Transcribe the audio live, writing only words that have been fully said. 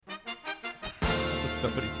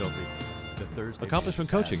Somebody told me the Thursday. Accomplishment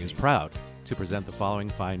Coaching is proud to present the following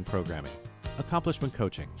fine programming. Accomplishment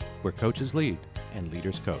Coaching, where coaches lead and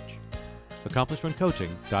leaders coach.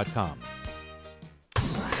 AccomplishmentCoaching.com.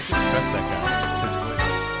 Press that guy.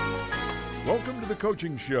 Welcome to the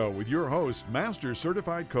Coaching Show with your host, Master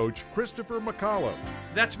Certified Coach Christopher McAuliffe.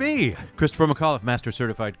 That's me, Christopher McAuliffe, Master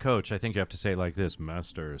Certified Coach. I think you have to say it like this,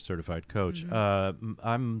 Master Certified Coach.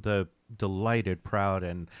 I'm the delighted, proud,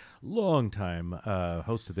 and long-time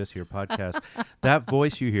host of this here podcast. That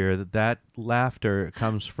voice you hear, that laughter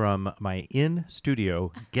comes from my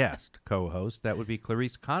in-studio guest co-host. That would be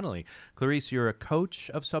Clarice Connolly. Clarice, you're a coach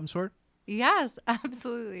of some sort? Yes,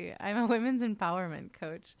 absolutely. I'm a women's empowerment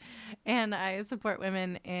coach, and I support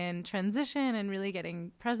women in transition and really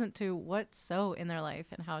getting present to what's so in their life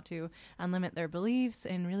and how to unlimit their beliefs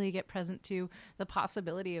and really get present to the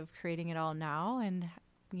possibility of creating it all now and,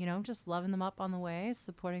 you know, just loving them up on the way,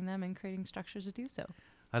 supporting them and creating structures to do so.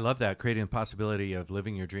 I love that, creating the possibility of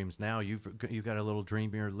living your dreams now. You've got a little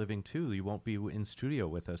dream you're living too. You won't be in studio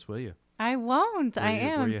with us, will you? I won't. Where I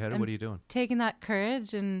am. Where are you headed? What are you doing? Taking that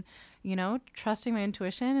courage and, you know, trusting my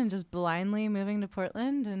intuition and just blindly moving to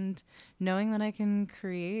Portland and knowing that I can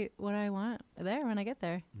create what I want there when I get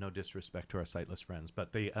there. No disrespect to our sightless friends,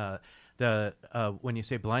 but when you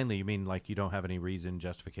say blindly, you mean like you don't have any reason,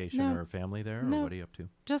 justification, No. or family there? No. Or what are you up to?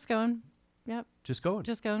 Just going. Yep. Just going.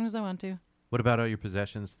 Just going because I want to. What about all your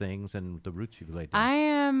possessions, things, and the roots you've laid down? I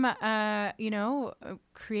am,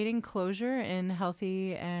 creating closure in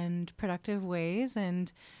healthy and productive ways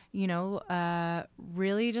and,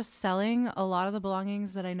 really just selling a lot of the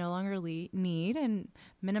belongings that I no longer need and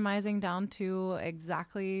minimizing down to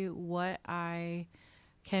exactly what I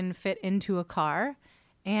can fit into a car.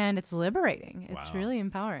 And it's liberating. It's Wow. really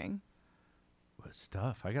empowering. What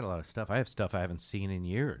stuff? I got a lot of stuff. I have stuff I haven't seen in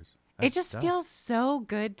years. It just feels so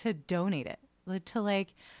good to donate it. There's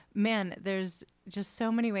just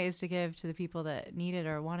so many ways to give to the people that need it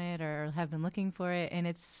or want it or have been looking for it. And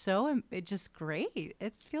it's just great.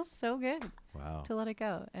 It feels so good to let it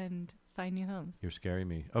go and find new homes. You're scaring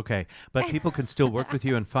me. Okay. But people can still work with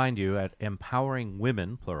you and find you at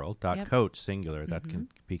empoweringwomen, plural, .coach, singular. That can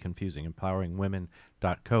be confusing.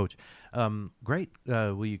 Empoweringwomen.coach. Great.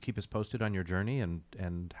 Will you keep us posted on your journey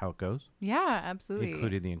and how it goes? Yeah, absolutely.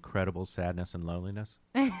 Including the incredible sadness and loneliness?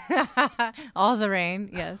 All the rain.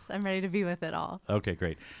 Yes, I'm ready to be with it all. Okay,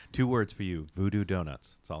 great. 2 words for you. Voodoo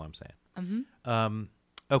donuts. That's all I'm saying. Mm-hmm.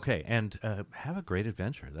 Okay, and have a great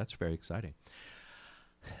adventure. That's very exciting.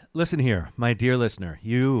 Listen here, my dear listener,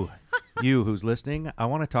 you who's listening, I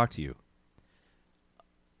want to talk to you.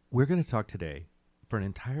 We're going to talk today for an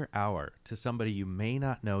entire hour to somebody you may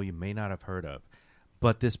not know, you may not have heard of,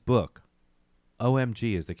 but this book,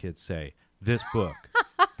 OMG as the kids say, this book.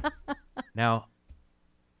 Now,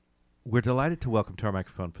 we're delighted to welcome to our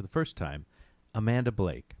microphone for the first time, Amanda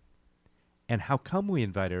Blake. And how come we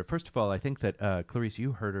invited her? First of all, I think that, Clarice,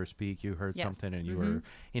 you heard her speak. You heard something, and you were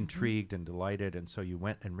intrigued and delighted, and so you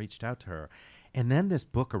went and reached out to her. And then this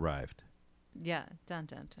book arrived. Yeah. Dun,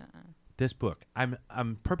 dun, dun. This book.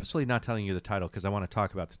 I'm purposely not telling you the title because I want to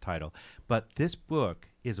talk about the title. But this book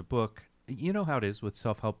is a book. You know how it is with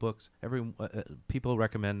self-help books. People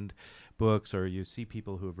recommend books, or you see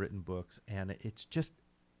people who have written books, and it's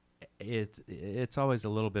always a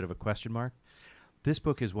little bit of a question mark. This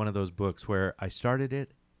book is one of those books where I started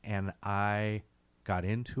it and I got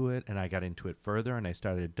into it and I got into it further and I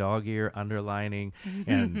started dog ear underlining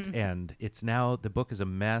and it's now, the book is a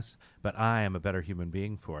mess, but I am a better human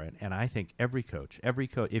being for it. And I think every coach,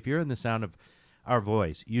 if you're in the sound of our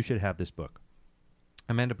voice, you should have this book.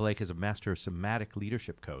 Amanda Blake is a Master Somatic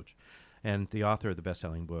Leadership Coach and the author of the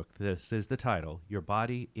best-selling book. This is the title, Your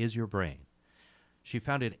Body is Your Brain. She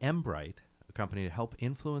founded Embright, a company to help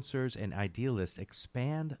influencers and idealists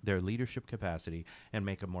expand their leadership capacity and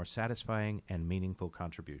make a more satisfying and meaningful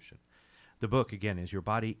contribution. The book, again, is Your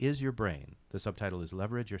Body is Your Brain. The subtitle is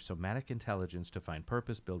Leverage Your Somatic Intelligence to Find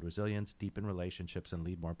Purpose, Build Resilience, Deepen Relationships, and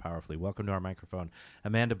Lead More Powerfully. Welcome to our microphone,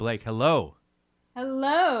 Amanda Blake. Hello.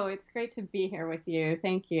 Hello. It's great to be here with you.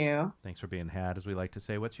 Thank you. Thanks for being had, as we like to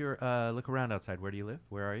say. What's your, look around outside. Where do you live?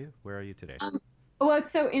 Where are you? Where are you today? Well,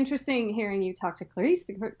 it's so interesting hearing you talk to Clarice.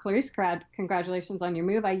 Clarice, congratulations on your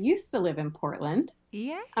move. I used to live in Portland.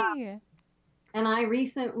 Yay. And I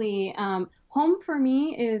recently, home for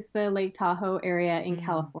me is the Lake Tahoe area in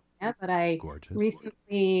California, but I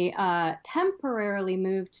recently temporarily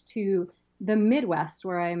moved to the Midwest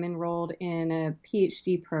where I'm enrolled in a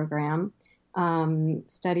PhD program,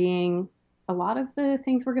 studying a lot of the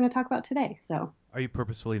things we're going to talk about today. So, are you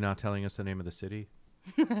purposefully not telling us the name of the city?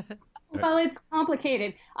 Well, it's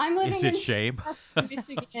complicated. I'm living Is it shame? in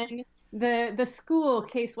Michigan. The school,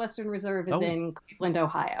 Case Western Reserve, is in Cleveland,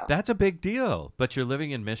 Ohio. That's a big deal. But you're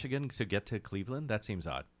living in Michigan to get to Cleveland? That seems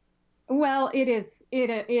odd. Well, it is. It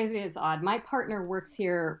is odd. My partner works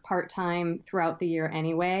here part-time throughout the year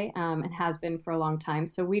anyway, and has been for a long time.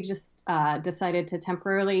 So we just decided to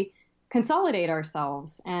temporarily consolidate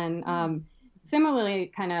ourselves and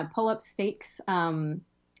similarly kind of pull up stakes. And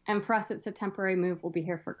for us, it's a temporary move. We'll be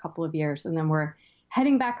here for a couple of years, and then we're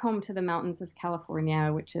heading back home to the mountains of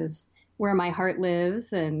California, which is where my heart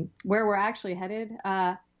lives and where we're actually headed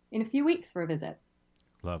in a few weeks for a visit.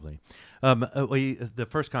 Lovely. The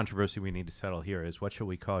first controversy we need to settle here is, what shall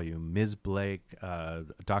we call you? Ms. Blake,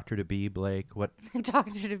 Dr. to be Blake? What?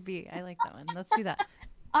 Dr. to be. I like that one. Let's do that.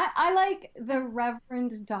 I like the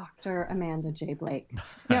Reverend Dr. Amanda J. Blake.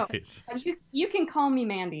 Nice. No, you can call me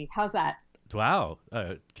Mandy. How's that? Wow.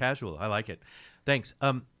 Casual. I like it. Thanks.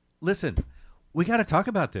 Listen, we got to talk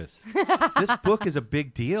about this. This book is a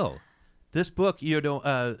big deal. This book,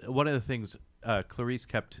 one of the things Clarice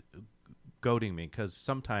kept goading me, because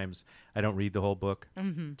sometimes I don't read the whole book.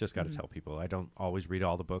 Just got to tell people I don't always read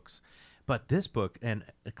all the books. But this book, and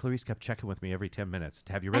Clarice kept checking with me every 10 minutes.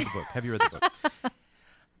 Have you read the book? Have you read the book?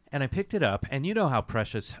 And I picked it up, and you know how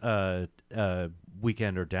precious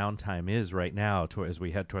weekend or downtime is right now as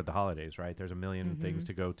we head toward the holidays, right? There's a million things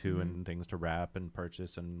to go to and things to wrap and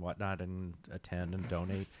purchase and whatnot and attend and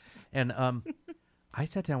donate. And I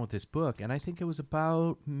sat down with this book, and I think it was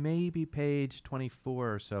about maybe page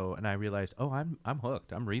 24 or so, and I realized, I'm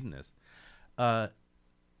hooked. I'm reading this. But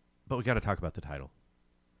we got to talk about the title.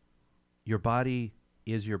 Your body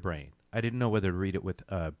is your brain. I didn't know whether to read it with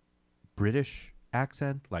a British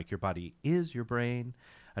accent, like your body is your brain.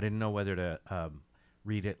 I didn't know whether to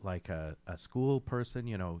read it like a school person,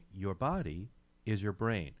 your body is your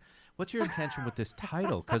brain. What's your intention with this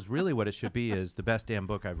title? Because really what it should be is the best damn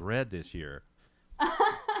book I've read this year.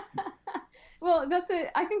 Well,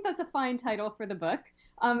 I think that's a fine title for the book.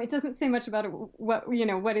 It doesn't say much about what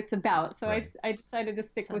it's about. So right. I decided to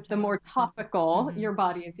stick with the more topical, your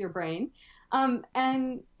body is your brain.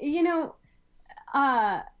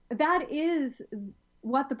 That is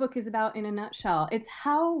what the book is about in a nutshell. It's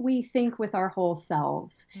how we think with our whole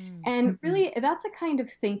selves. And really, that's a kind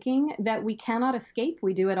of thinking that we cannot escape.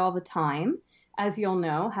 We do it all the time, as you'll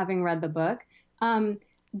know, having read the book.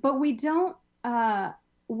 But we don't,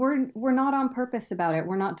 we're not on purpose about it.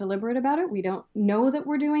 We're not deliberate about it. We don't know that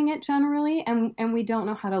we're doing it generally, and we don't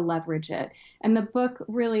know how to leverage it. And the book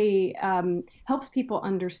really helps people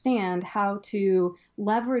understand how to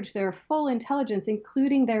leverage their full intelligence,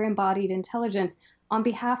 including their embodied intelligence, on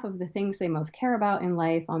behalf of the things they most care about in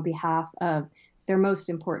life, on behalf of their most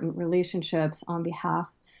important relationships, on behalf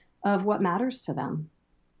of what matters to them.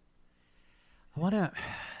 I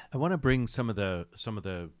want to bring some of the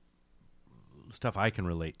stuff I can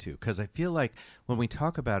relate to, because I feel like when we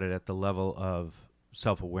talk about it at the level of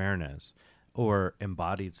self-awareness or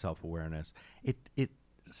embodied self-awareness, it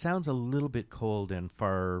sounds a little bit cold and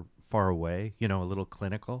far away, a little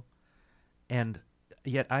clinical. And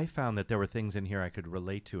yet I found that there were things in here I could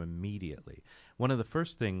relate to immediately. One of the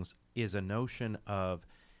first things is a notion of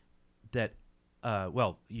that,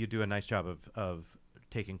 you do a nice job of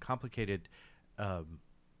taking complicated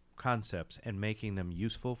concepts and making them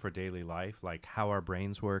useful for daily life, like how our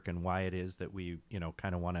brains work and why it is that we,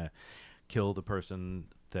 kind of want to kill the person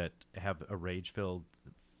that have a rage-filled,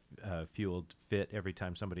 fueled fit every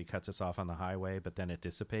time somebody cuts us off on the highway, but then it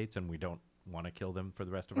dissipates and we don't want to kill them for the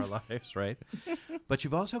rest of our lives, right? But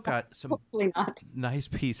you've also got some nice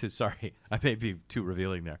pieces. Sorry, I may be too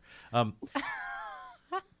revealing there.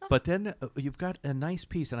 But then you've got a nice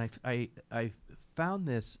piece, and I found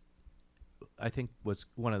this, I think was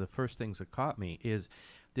one of the first things that caught me, is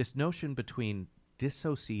this notion between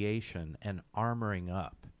dissociation and armoring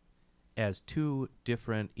up as two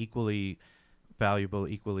different, equally valuable,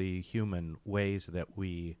 equally human ways that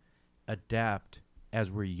we adapt as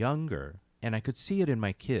we're younger. And I could see it in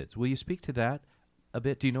my kids. Will you speak to that a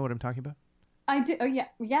bit? Do you know what I'm talking about? I do. Oh, yeah.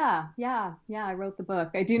 I wrote the book.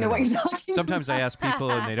 I do know what you're talking about. Sometimes I ask people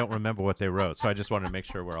and they don't remember what they wrote. So I just wanted to make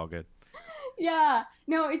sure we're all good. Yeah,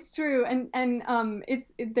 no, it's true. And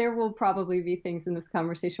there will probably be things in this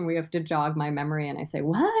conversation where you have to jog my memory and I say,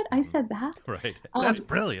 what? I said that? Right. That's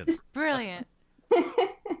brilliant. Brilliant.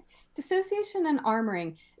 Dissociation and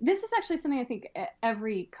armoring. This is actually something I think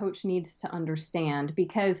every coach needs to understand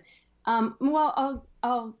because,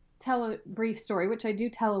 I'll tell a brief story, which I do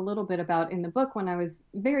tell a little bit about in the book when I was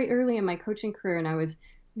very early in my coaching career and I was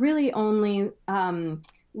really only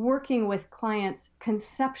working with clients'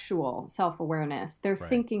 conceptual self-awareness, their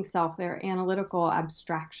thinking self, their analytical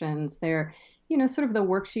abstractions, their, sort of the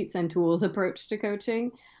worksheets and tools approach to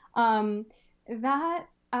coaching, that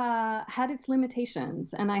had its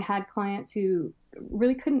limitations. And I had clients who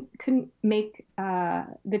really couldn't make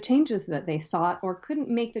the changes that they sought, or couldn't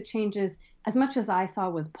make the changes as much as I saw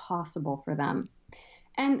was possible for them.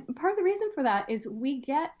 And part of the reason for that is we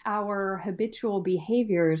get our habitual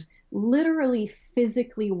behaviors literally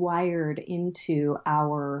physically wired into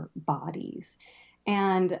our bodies.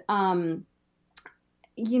 And,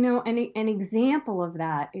 an example of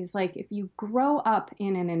that is like if you grow up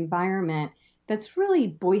in an environment that's really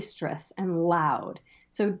boisterous and loud.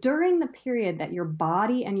 So during the period that your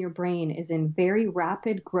body and your brain is in very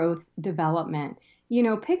rapid growth development,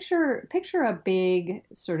 picture a big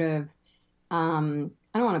sort of,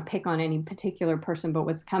 I don't want to pick on any particular person, but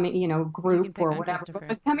what's coming, group or whatever. But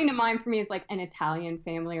what's coming to mind for me is like an Italian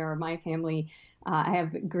family, or my family. I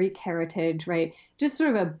have Greek heritage, right? Just sort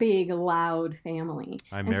of a big, loud family.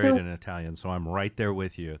 I married an Italian, so I'm right there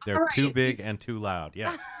with you. They're too big and too loud.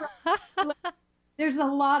 Yes. There's a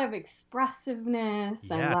lot of expressiveness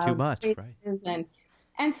and loud too much, voices, right?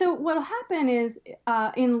 And so what'll happen is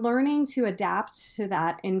in learning to adapt to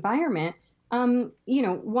that environment,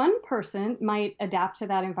 one person might adapt to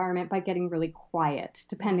that environment by getting really quiet,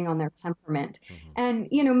 depending on their temperament. And,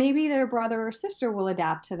 maybe their brother or sister will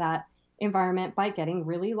adapt to that environment by getting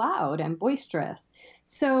really loud and boisterous.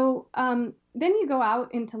 So then you go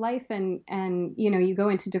out into life and you go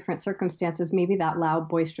into different circumstances. Maybe that loud,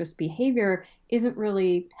 boisterous behavior isn't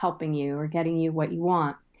really helping you or getting you what you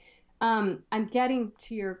want. I'm getting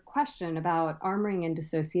to your question about armoring and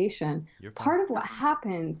dissociation. Part of what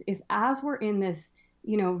happens is as we're in this,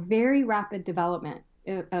 very rapid development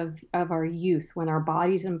of our youth, when our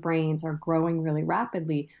bodies and brains are growing really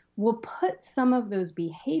rapidly, we'll put some of those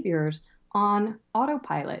behaviors on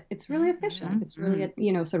autopilot. It's really efficient. It's really,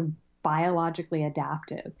 sort of biologically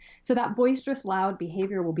adaptive. So that boisterous, loud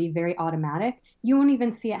behavior will be very automatic. You won't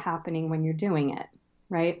even see it happening when you're doing it,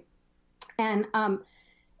 right? And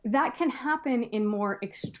that can happen in more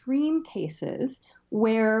extreme cases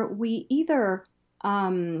where we either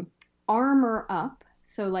armor up,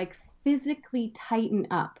 so like physically tighten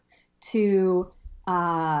up to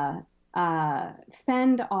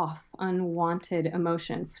fend off unwanted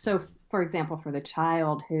emotion. So, for example, for the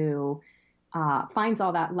child who finds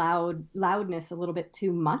all that loudness a little bit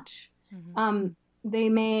too much, they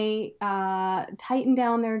may tighten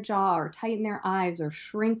down their jaw or tighten their eyes or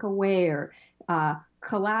shrink away or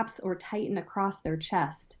collapse or tighten across their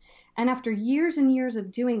chest. And after years and years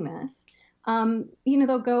of doing this,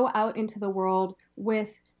 they'll go out into the world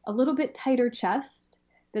with a little bit tighter chest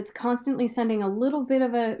that's constantly sending a little bit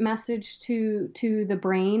of a message to the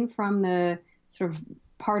brain from the sort of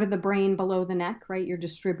part of the brain below the neck, right? Your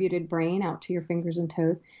distributed brain out to your fingers and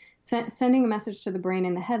toes, sending a message to the brain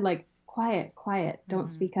in the head like, quiet, quiet, don't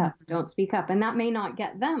speak up, don't speak up. And that may not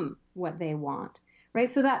get them what they want,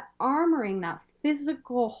 right? So that armoring, that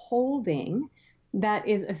physical holding that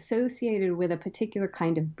is associated with a particular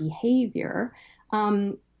kind of behavior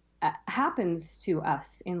happens to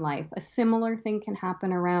us in life. A similar thing can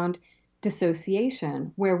happen around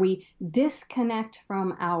dissociation, where we disconnect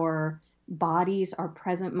from our bodies, our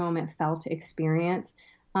present moment felt experience.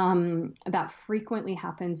 That frequently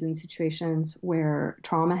happens in situations where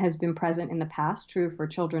trauma has been present in the past, true for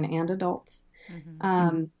children and adults.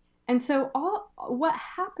 And so what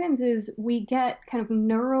happens is we get kind of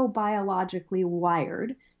neurobiologically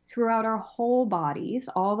wired throughout our whole bodies,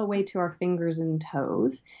 all the way to our fingers and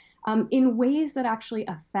toes, in ways that actually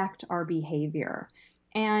affect our behavior.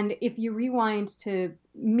 And if you rewind to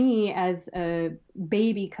me as a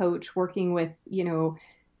baby coach working with,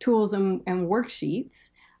 tools and worksheets,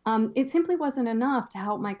 it simply wasn't enough to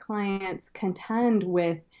help my clients contend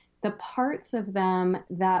with the parts of them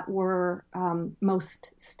that were most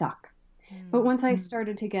stuck. But once I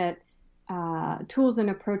started to get tools and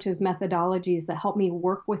approaches, methodologies that help me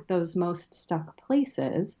work with those most stuck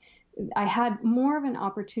places, I had more of an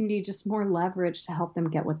opportunity, just more leverage to help them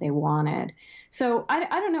get what they wanted. So I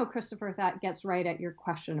don't know, Christopher, if that gets right at your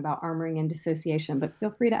question about armoring and dissociation, but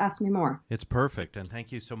feel free to ask me more. It's perfect. And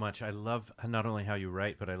thank you so much. I love not only how you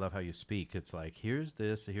write, but I love how you speak. It's like, here's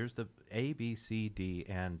this, here's the A, B, C, D,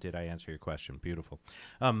 and did I answer your question? Beautiful.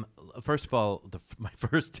 First of all, my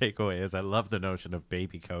first takeaway is I love the notion of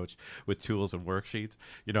baby coach with tools and worksheets.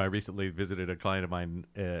 I recently visited a client of mine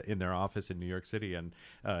in their office in New York City, and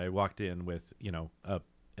I walked in with,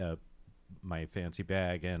 my fancy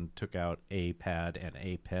bag and took out a pad and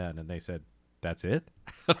a pen, and they said, that's it?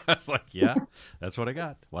 I was like, yeah, that's what I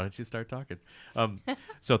got. Why don't you start talking?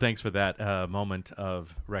 So thanks for that moment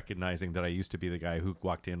of recognizing that I used to be the guy who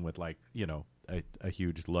walked in with like, a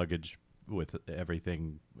huge luggage with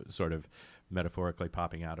everything sort of metaphorically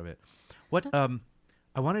popping out of it. What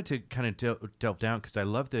I wanted to kind of delve down because I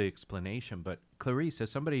love the explanation, but Clarice,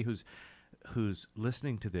 as somebody who's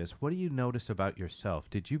listening to this, what do you notice about yourself?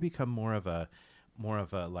 Did you become more of a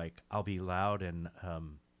like, I'll be loud and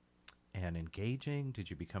engaging? Did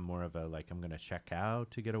you become more of a like, I'm going to check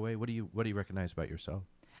out to get away? What do you recognize about yourself?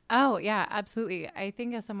 Oh yeah, absolutely. I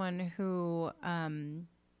think as someone who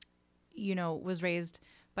was raised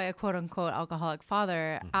by a quote unquote alcoholic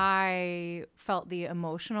father, mm-hmm. I felt the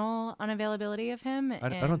emotional unavailability of him. I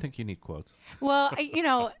don't think you need quotes. Well, I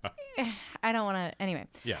don't want to. Anyway.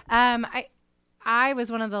 Yeah. I was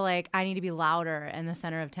one of the like, I need to be louder and the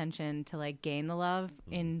center of tension to like gain the love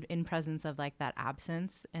in presence of like that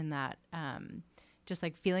absence and that just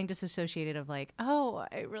like feeling disassociated of like, oh,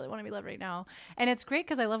 I really want to be loved right now. And it's great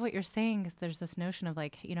because I love what you're saying, because there's this notion of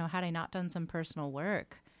like, had I not done some personal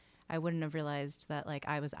work, I wouldn't have realized that like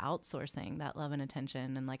I was outsourcing that love and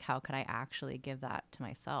attention, and like how could I actually give that to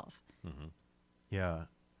myself? Mm-hmm. Yeah,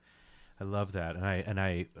 I love that, and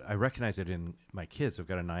I recognize it in my kids. I've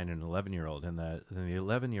got a 9 and 11-year-old, and the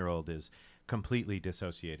 11-year-old is completely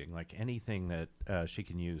dissociating. Like anything that she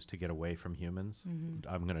can use to get away from humans. Mm-hmm.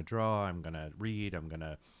 I'm going to draw. I'm going to read. I'm going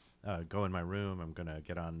to go in my room. I'm going to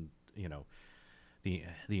get on the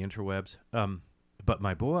interwebs. But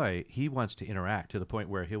my boy, he wants to interact to the point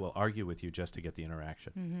where he will argue with you just to get the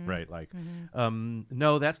interaction, mm-hmm. right? Like, mm-hmm.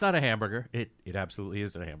 No, that's not a hamburger. It absolutely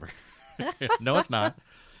is a hamburger. No, it's not.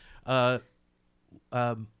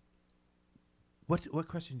 What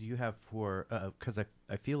question do you have for? Because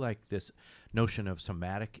I feel like this notion of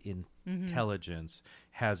somatic intelligence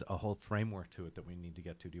has a whole framework to it that we need to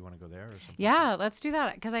get to. Do you want to go there or something? Yeah, let's do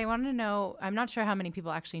that. Because I want to know. I'm not sure how many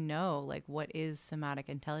people actually know like what is somatic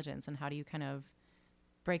intelligence, and how do you kind of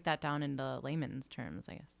break that down into layman's terms,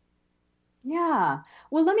 I guess. Yeah.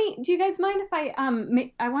 Well, do you guys mind if I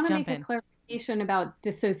want to make a clarification about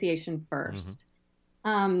dissociation first?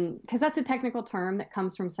 Because that's a technical term that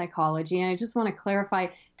comes from psychology. And I just want to clarify,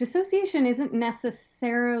 dissociation isn't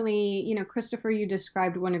necessarily, Christopher, you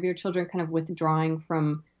described one of your children kind of withdrawing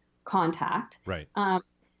from contact. Right. And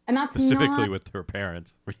that's specifically with her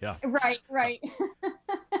parents. Yeah. Right.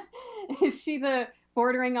 Is she the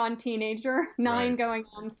bordering on teenager, 9 going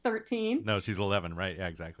on 13? No, she's 11, right? Yeah,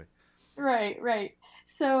 exactly. Right.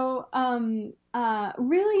 So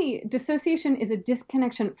really, dissociation is a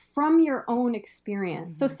disconnection from your own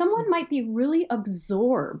experience. Mm-hmm. So someone might be really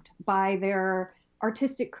absorbed by their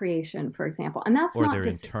artistic creation, for example, and that's not their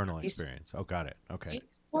internal experience. Oh, got it. Okay. Right?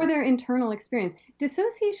 Or their internal experience.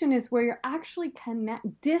 Dissociation is where you're actually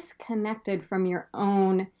disconnected from your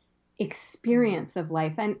own experience of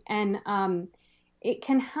life, and it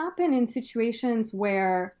can happen in situations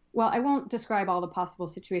where, well, I won't describe all the possible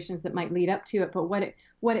situations that might lead up to it, but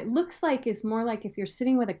what it looks like is more like if you're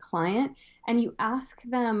sitting with a client and you ask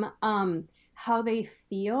them how they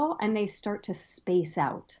feel and they start to space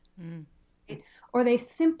out. Mm. Right? Or they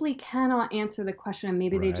simply cannot answer the question, and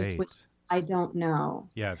maybe they just whisper, I don't know.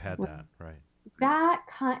 Yeah, I've had that, right.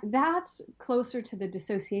 That's closer to the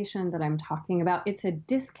dissociation that I'm talking about. It's a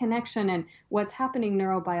disconnection, and what's happening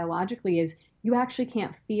neurobiologically is you actually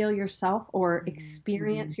can't feel yourself or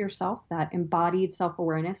experience yourself, that embodied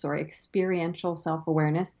self-awareness or experiential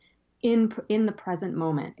self-awareness in the present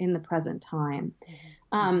moment, in the present time.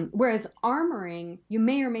 Whereas armoring, you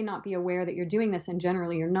may or may not be aware that you're doing this, and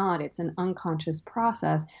generally you're not. It's an unconscious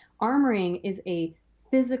process. Armoring is a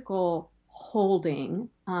physical holding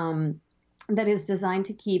that is designed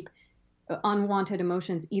to keep unwanted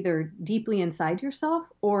emotions either deeply inside yourself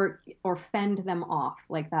or fend them off,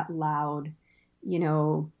 like that loud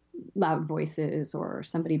voices or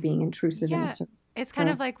somebody being intrusive. Yeah, it's kind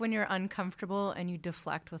of like when you're uncomfortable and you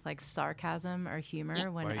deflect with like sarcasm or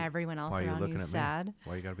humor when everyone else around you is sad.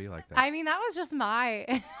 Why you gotta be like that? I mean, that was just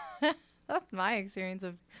that's my experience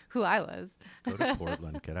of who I was. Go to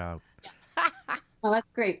Portland, get out. Yeah. Oh,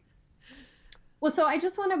 that's great. Well, so I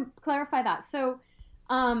just want to clarify that. So,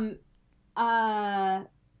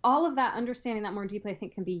 all of that, understanding that more deeply, I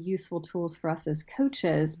think can be useful tools for us as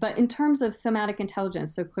coaches. But in terms of somatic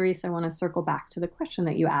intelligence, so Clarice, I want to circle back to the question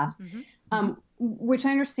that you asked, which I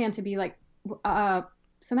understand to be like,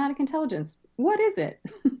 somatic intelligence, what is it?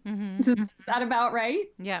 Is that about right?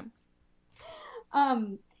 Yeah.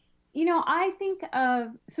 I think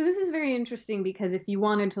so this is very interesting because if you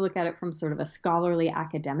wanted to look at it from sort of a scholarly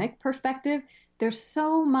academic perspective, there's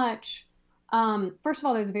so much First of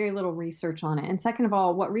all, there's very little research on it. And second of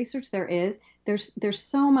all, what research there is, there's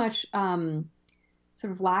so much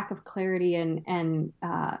sort of lack of clarity and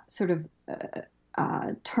sort of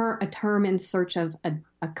a term in search of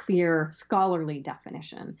a clear scholarly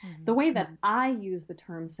definition. Mm-hmm. The way that I use the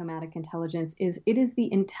term somatic intelligence is it is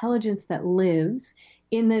the intelligence that lives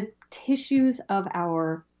in the tissues of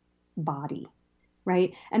our body,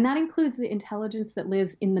 right? And that includes the intelligence that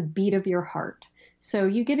lives in the beat of your heart. So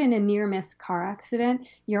you get in a near-miss car accident,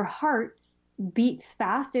 your heart beats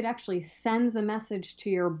fast. It actually sends a message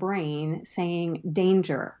to your brain saying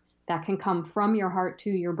danger. That can come from your heart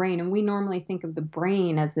to your brain. And we normally think of the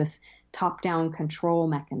brain as this top-down control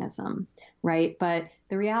mechanism, right? But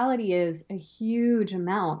the reality is a huge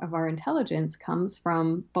amount of our intelligence comes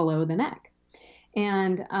from below the neck.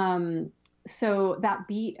 And so that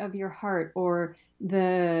beat of your heart or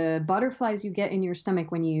the butterflies you get in your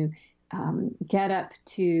stomach when you get up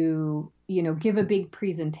to, give a big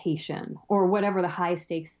presentation or whatever the high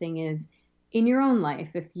stakes thing is in your own life.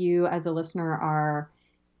 If you as a listener are,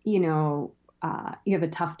 you have a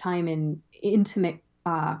tough time in intimate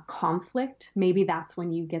conflict, maybe that's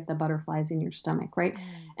when you get the butterflies in your stomach, right?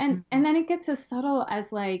 And then it gets as subtle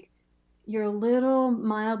as like you're a little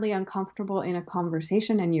mildly uncomfortable in a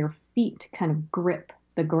conversation and your feet kind of grip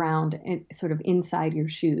the ground sort of inside your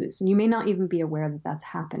shoes. And you may not even be aware that that's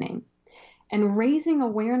happening. And raising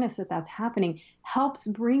awareness that that's happening helps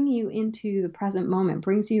bring you into the present moment,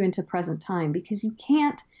 brings you into present time, because you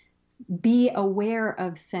can't be aware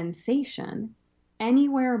of sensation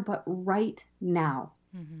anywhere but right now.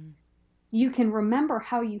 Mm-hmm. You can remember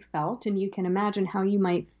how you felt and you can imagine how you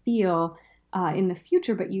might feel in the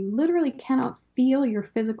future, but you literally cannot feel your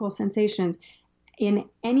physical sensations in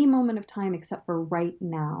any moment of time except for right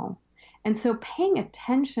now. And so paying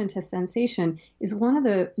attention to sensation is one of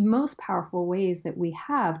the most powerful ways that we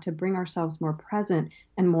have to bring ourselves more present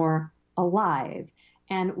and more alive.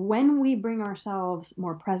 And when we bring ourselves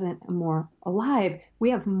more present and more alive, we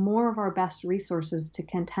have more of our best resources to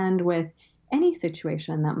contend with any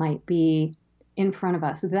situation that might be in front of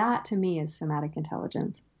us. That to me is somatic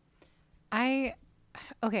intelligence. I've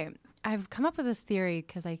come up with this theory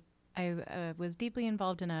because I was deeply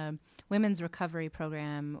involved in a women's recovery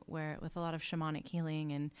program with a lot of shamanic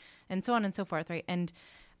healing and so on and so forth, right? And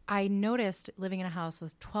I noticed living in a house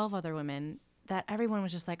with 12 other women that everyone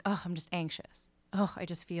was just like, oh, I'm just anxious. Oh, I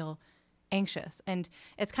just feel anxious. And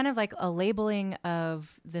it's kind of like a labeling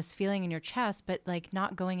of this feeling in your chest, but like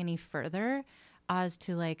not going any further as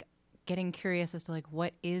to like getting curious as to like,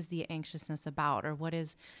 what is the anxiousness about, or what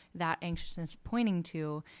is that anxiousness pointing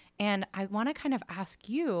to? And I want to kind of ask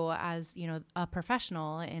you as, a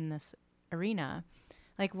professional in this arena,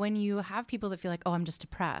 like when you have people that feel like, oh, I'm just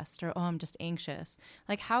depressed, or, oh, I'm just anxious,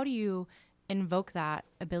 like, how do you invoke that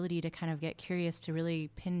ability to kind of get curious to really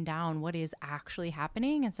pin down what is actually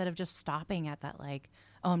happening instead of just stopping at that, like,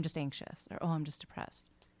 oh, I'm just anxious, or, oh, I'm just depressed?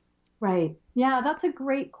 Right. Yeah, that's a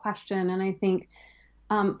great question. And I think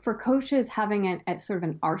for coaches, having a sort of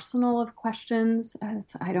an arsenal of questions,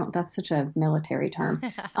 that's such a military term.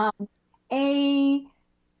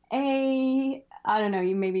 I don't know,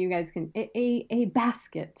 maybe you guys can, a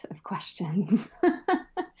basket of questions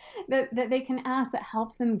that they can ask that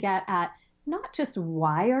helps them get at not just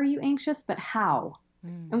why are you anxious, but how.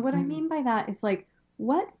 And what I mean by that is like,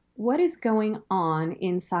 what is going on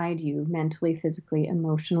inside you mentally, physically,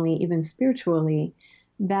 emotionally, even spiritually,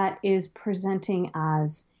 that is presenting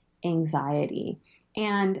as anxiety.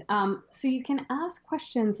 And so you can ask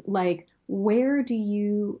questions like, where do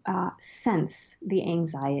you sense the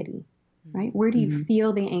anxiety, right? Where do you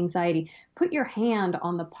feel the anxiety? Put your hand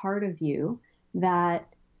on the part of you that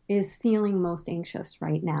is feeling most anxious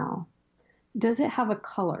right now. Does it have a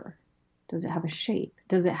color? Does it have a shape?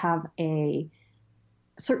 Does it have a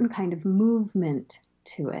certain kind of movement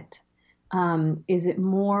to it? Is it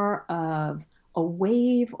more of a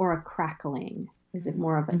wave or a crackling? Is it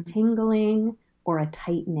more of a tingling or a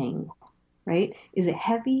tightening, right? Is it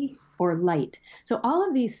heavy or light? So all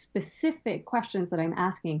of these specific questions that I'm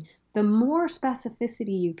asking, the more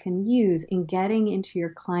specificity you can use in getting into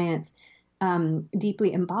your client's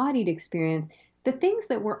deeply embodied experience, the things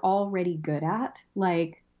that we're already good at,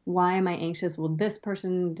 like, why am I anxious? Well, this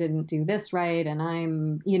person didn't do this right, and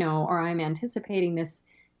I'm, or I'm anticipating this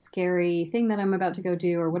scary thing that I'm about to go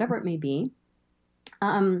do, or whatever it may be.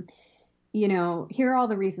 Here are all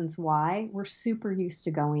the reasons why. We're super used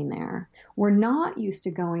to going there. We're not used to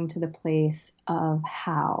going to the place of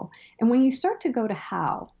how. And when you start to go to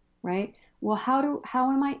how, right? Well,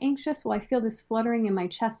 how am I anxious? Well, I feel this fluttering in my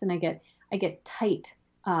chest, and I get tight,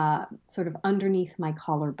 sort of underneath my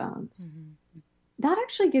collarbones. that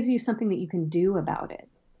actually gives you something that you can do about it,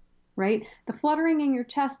 right? The fluttering in your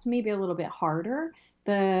chest may be a little bit harder,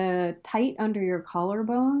 the tight under your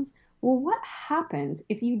collarbones. Well, what happens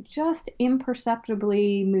if you just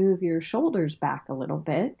imperceptibly move your shoulders back a little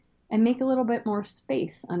bit and make a little bit more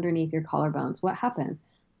space underneath your collarbones? What happens?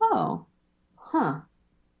 Oh,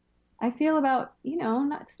 I feel about,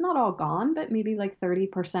 it's not all gone, but maybe like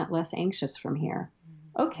 30% less anxious from here.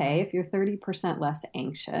 Okay, if you're 30% less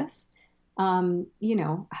anxious,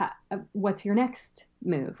 what's your next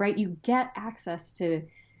move, right? You get access to,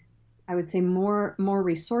 I would say, more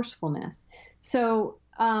resourcefulness. So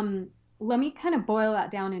let me kind of boil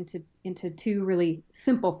that down into two really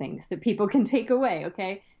simple things that people can take away,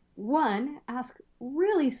 okay? One, ask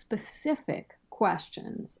really specific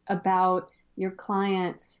questions about your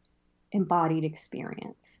client's embodied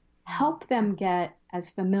experience. Help them get as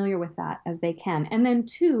familiar with that as they can. And then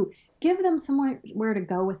two, give them somewhere to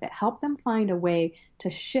go with it. Help them find a way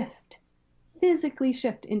to physically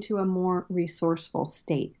shift into a more resourceful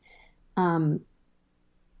state. That's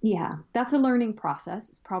a learning process.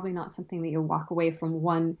 It's probably not something that you'll walk away from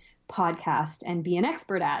one podcast and be an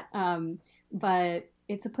expert at, but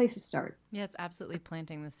it's a place to start. Yeah, it's absolutely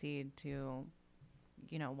planting the seed to,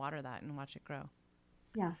 water that and watch it grow.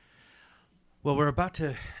 Yeah. Well, we're about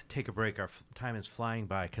to take a break. Our time is flying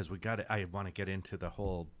by because I want to get into the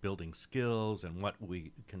whole building skills and what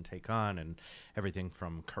we can take on and everything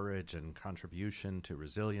from courage and contribution to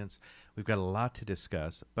resilience. We've got a lot to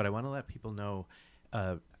discuss, but I want to let people know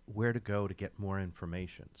where to go to get more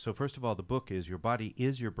information. So first of all, the book is Your Body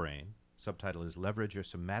is Your Brain. Subtitle is Leverage Your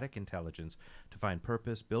Somatic Intelligence to Find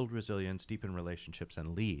Purpose, Build Resilience, Deepen Relationships,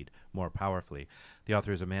 and Lead More Powerfully. The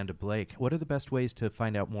author is Amanda Blake. What are the best ways to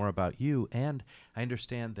find out more about you? And I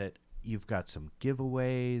understand that you've got some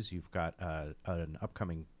giveaways. You've got an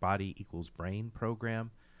upcoming Body Equals Brain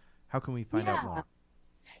program. How can we find out more?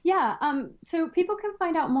 Yeah, so people can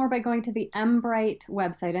find out more by going to the Embright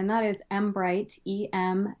website, and that is embright,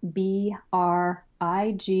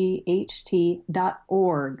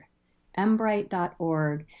 EMBRIGHT.org.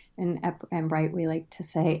 Embright.org. And Embright, we like to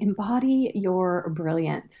say, embody your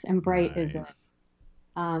brilliance. Embright is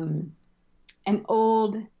an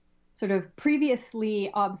old, sort of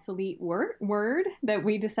previously obsolete word that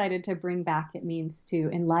we decided to bring back. It means to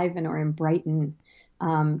enliven or embrighten,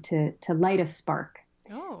 to light a spark.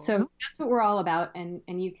 Oh. So that's what we're all about.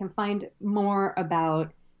 And you can find more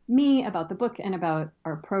about me, about the book, and about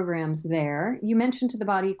our programs there. You mentioned the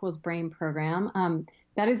Body Equals Brain program.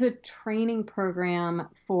 That is a training program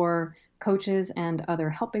for coaches and other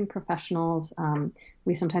helping professionals.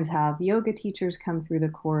 We sometimes have yoga teachers come through the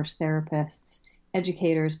course, therapists,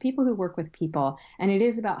 educators, people who work with people. And it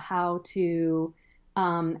is about how to,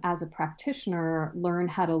 as a practitioner, learn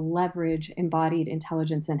how to leverage embodied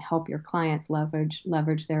intelligence and help your clients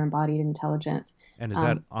leverage their embodied intelligence. And is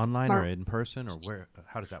that online or in person, or where?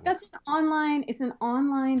 How does that work? It's an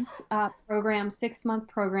online program, 6-month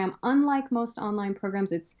program. Unlike most online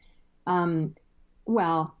programs, it's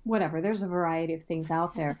whatever. There's a variety of things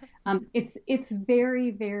out there. It's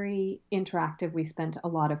very, very interactive. We spent a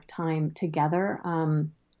lot of time together,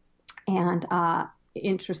 and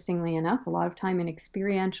interestingly enough, a lot of time in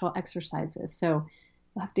experiential exercises. So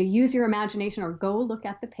you'll have to use your imagination or go look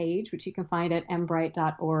at the page, which you can find at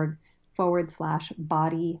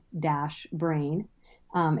embright.org/body-brain.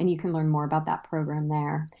 And you can learn more about that program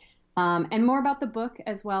there. And more about the book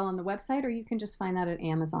as well on the website, or you can just find that at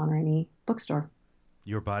Amazon or any bookstore.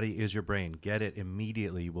 Your Body is Your Brain. Get it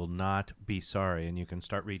immediately. You will not be sorry. And you can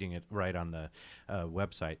start reading it right on the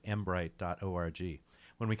website, embright.org.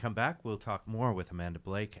 When we come back, we'll talk more with Amanda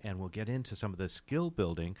Blake, and we'll get into some of the skill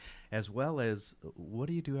building, as well as what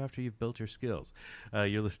do you do after you've built your skills.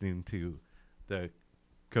 You're listening to the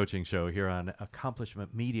coaching show here on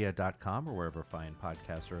accomplishmentmedia.com or wherever fine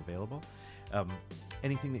podcasts are available.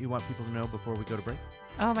 Anything that you want people to know before we go to break?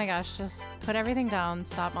 Oh my gosh, just put everything down,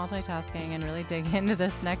 stop multitasking, and really dig into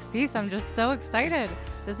this next piece. I'm just so excited.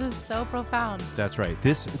 This is so profound. That's right.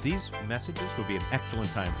 These messages will be an excellent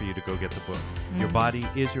time for you to go get the book. Your Body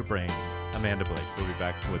is Your Brain. Amanda Blake. We'll be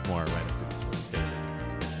back with more right after this. Stay there.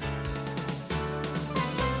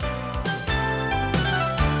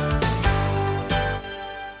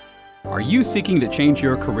 Are you seeking to change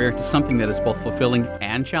your career to something that is both fulfilling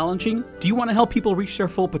and challenging? Do you want to help people reach their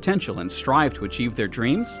full potential and strive to achieve their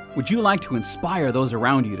dreams? Would you like to inspire those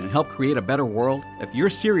around you and help create a better world? If you're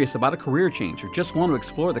serious about a career change or just want to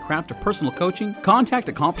explore the craft of personal coaching, contact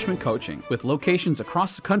Accomplishment Coaching. With locations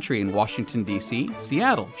across the country in Washington, D.C.,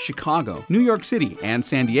 Seattle, Chicago, New York City, and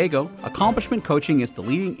San Diego, Accomplishment Coaching is the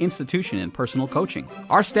leading institution in personal coaching.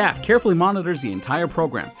 Our staff carefully monitors the entire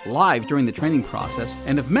program, live during the training process,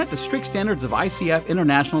 and have met the strict standards of ICF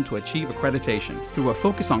International to achieve accreditation. Through a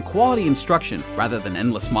focus on quality instruction rather than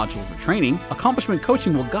endless modules of training, Accomplishment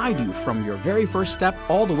Coaching will guide you from your very first step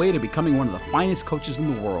all the way to becoming one of the finest coaches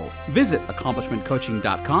in the world. Visit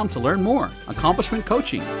accomplishmentcoaching.com to learn more. Accomplishment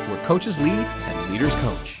Coaching, where coaches lead and leaders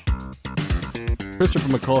coach. Christopher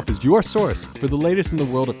McAuliffe is your source for the latest in the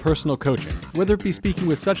world of personal coaching. Whether it be speaking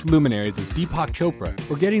with such luminaries as Deepak Chopra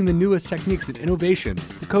or getting the newest techniques and innovation,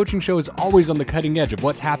 the coaching show is always on the cutting edge of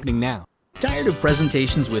what's happening now. Tired of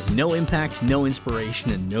presentations with no impact, no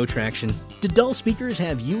inspiration, and no traction? Do dull speakers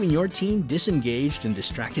have you and your team disengaged and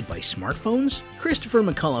distracted by smartphones? Christopher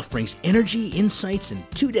McAuliffe brings energy, insights, and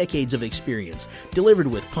 2 decades of experience, delivered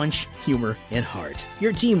with punch, humor, and heart.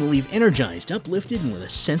 Your team will leave energized, uplifted, and with a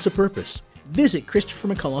sense of purpose. Visit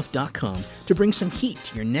ChristopherMcAuliffe.com to bring some heat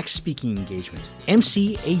to your next speaking engagement.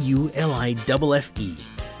 McAuliffe.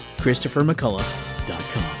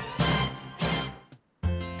 ChristopherMcAuliffe.com.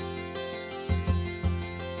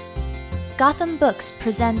 Gotham Books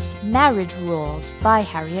presents Marriage Rules by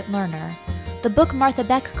Harriet Lerner. The book Martha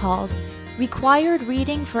Beck calls required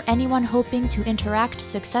reading for anyone hoping to interact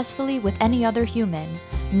successfully with any other human,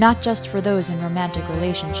 not just for those in romantic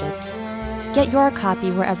relationships. Get your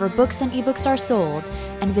copy wherever books and ebooks are sold,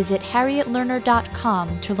 and visit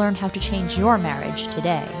harrietlerner.com to learn how to change your marriage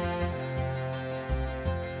today.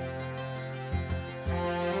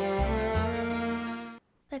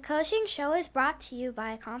 The Coaching Show is brought to you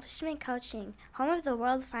by Accomplishment Coaching, home of the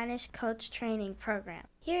world's finest coach training program.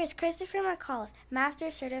 Here is Christopher McAuliffe,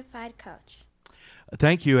 Master Certified Coach.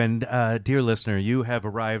 Thank you, and dear listener, you have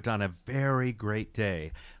arrived on a very great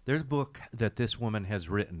day. There's a book that this woman has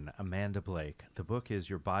written, Amanda Blake. The book is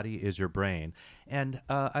Your Body is Your Brain, and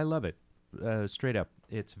I love it, straight up.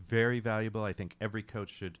 It's very valuable. I think every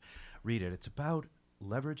coach should read it. It's about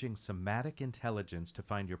leveraging somatic intelligence to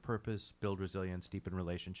find your purpose, build resilience, deepen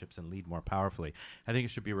relationships, and lead more powerfully. I think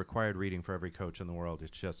it should be required reading for every coach in the world.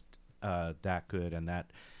 It's just that good, and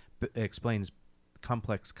that explains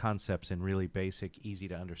complex concepts in really basic, easy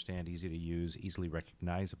to understand, easy to use, easily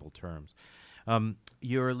recognizable terms.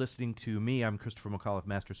 You're listening to me. I'm Christopher McAuliffe,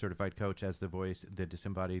 Master Certified Coach, as the voice, the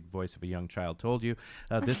disembodied voice of a young child told you.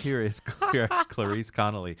 This here is Clarice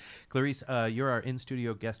Connolly. Clarice, you're our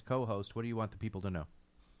in-studio guest co-host. What do you want the people to know?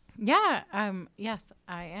 Yeah, yes,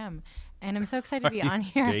 I am. And I'm so excited to be on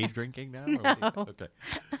here. Day drinking now? No. Okay.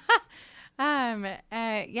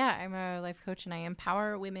 Yeah, I'm a life coach, and I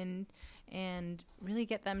empower women and really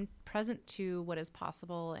get them present to what is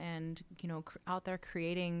possible, and out there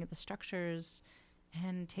creating the structures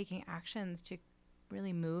and taking actions to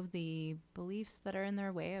really move the beliefs that are in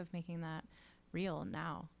their way of making that real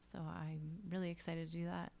now. So I'm really excited to do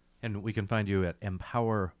that. And we can find you at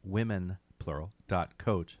empowerwomen, plural,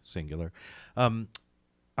 .coach, singular.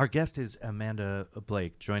 Our guest is Amanda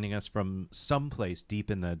Blake, joining us from someplace deep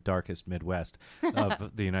in the darkest Midwest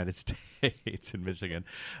of the United States in Michigan.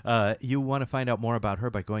 You want to find out more about her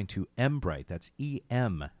by going to Embright. That's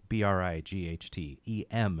EMBRIGHT,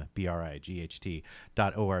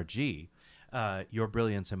 EMBRIGHT.org. Your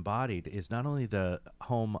Brilliance Embodied is not only the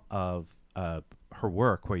home of her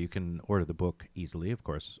work, where you can order the book easily, of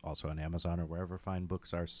course, also on Amazon or wherever fine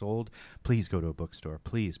books are sold. Please go to a bookstore.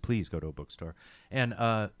 Please go to a bookstore. And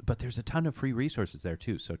but there's a ton of free resources there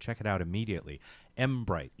too, so check it out immediately.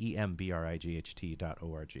 Embright,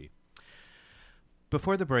 EMBRIGHT.org.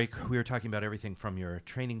 Before the break, we were talking about everything from your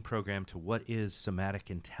training program to what is somatic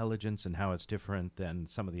intelligence and how it's different than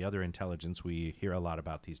some of the other intelligence we hear a lot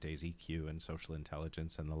about these days, EQ and social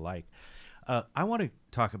intelligence and the like. I want to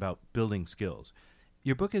talk about building skills.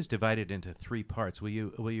 Your book is divided into 3 parts. Will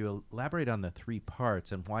you elaborate on the 3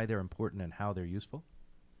 parts and why they're important and how they're useful?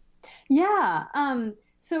 Yeah.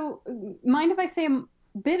 So mind if I say a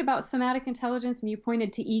bit about somatic intelligence? And you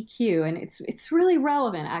pointed to EQ, and it's really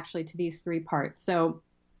relevant actually to these 3 parts. So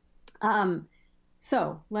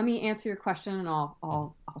let me answer your question, and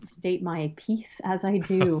I'll state my piece as I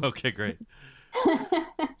do. Okay, great.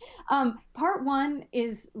 Part 1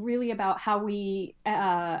 is really about how we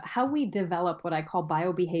develop what I call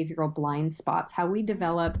biobehavioral blind spots, how we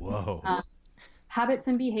develop habits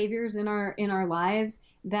and behaviors in our lives,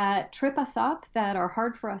 that trip us up, that are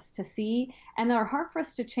hard for us to see, and that are hard for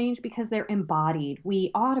us to change because they're embodied.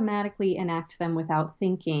 We automatically enact them without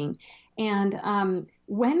thinking. And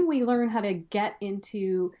when we learn how to get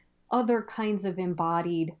into other kinds of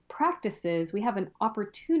embodied practices, we have an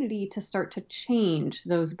opportunity to start to change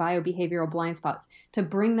those biobehavioral blind spots, to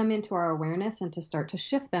bring them into our awareness and to start to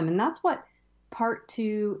shift them. And that's what part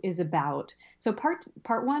 2 is about. So part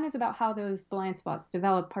 1 is about how those blind spots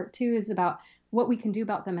develop. Part 2 is about what we can do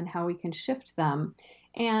about them and how we can shift them.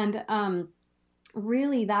 And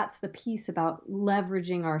really, that's the piece about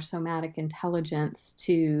leveraging our somatic intelligence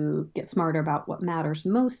to get smarter about what matters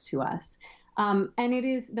most to us. And it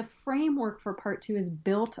is the framework for part 2 is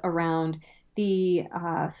built around the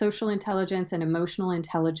social intelligence and emotional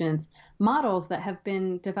intelligence models that have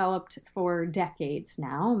been developed for decades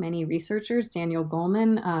now. Many researchers, Daniel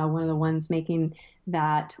Goleman, one of the ones making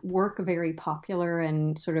that work very popular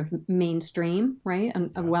and sort of mainstream, right?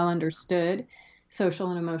 A well understood social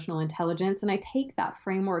and emotional intelligence. And I take that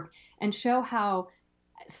framework and show how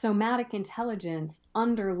somatic intelligence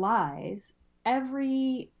underlies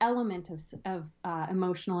every element of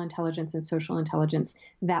emotional intelligence and social intelligence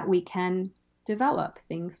that we can develop.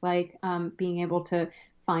 Things like being able to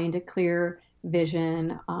find a clear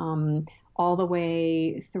vision, all the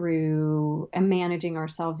way through and managing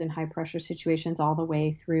ourselves in high pressure situations, all the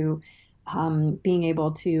way through being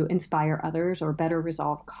able to inspire others or better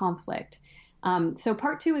resolve conflict. So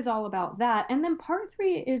part 2 is all about that. And then part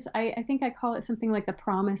 3 is, I think I call it something like the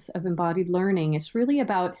promise of embodied learning. It's really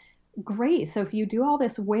about great. So if you do all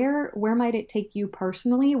this, where might it take you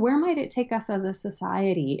personally? Where might it take us as a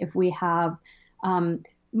society if we have,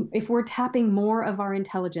 if we're tapping more of our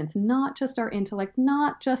intelligence, not just our intellect,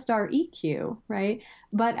 not just our EQ, right?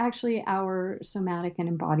 But actually our somatic and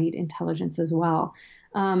embodied intelligence as well.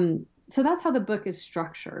 So that's how the book is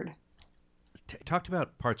structured. Talked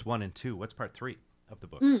about parts 1 and 2. What's part 3 of the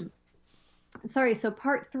book? Sorry. So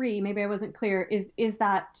part 3, maybe I wasn't clear, is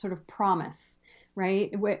that sort of promise,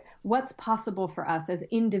 right? What's possible for us as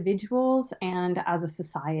individuals and as a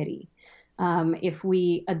society if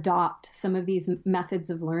we adopt some of these methods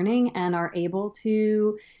of learning and are able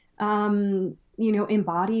to,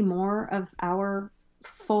 embody more of our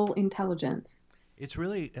full intelligence. It's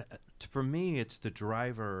really, for me, it's the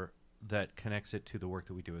driver that connects it to the work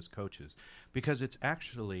that we do as coaches, because it's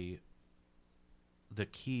actually the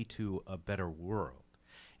key to a better world.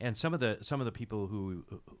 And some of the people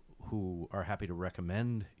who are happy to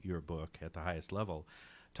recommend your book at the highest level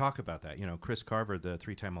talk about that. Chris Carver, the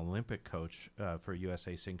 3-time Olympic coach for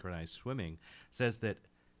USA synchronized swimming, says that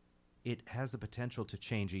it has the potential to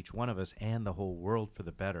change each one of us and the whole world for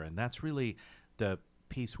the better. And that's really the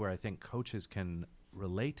piece where I think coaches can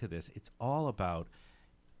relate to this. It's all about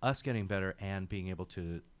us getting better and being able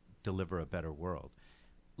to deliver a better world.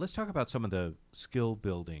 Let's talk about some of the skill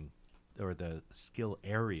building or the skill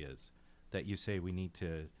areas that you say we need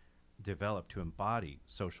to develop to embody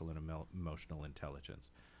social and emotional intelligence.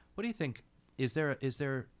 What do you think? Is there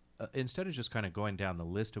instead of just kind of going down the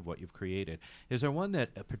list of what you've created, is there one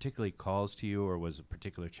that particularly calls to you or was a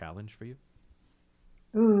particular challenge for you?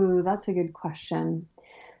 Ooh, that's a good question.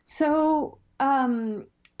 So I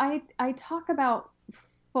talk about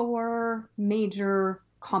 4 major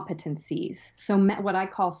competencies, so what I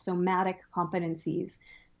call somatic competencies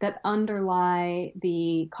that underlie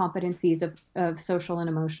the competencies of social and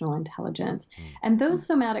emotional intelligence. And those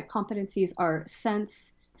somatic competencies are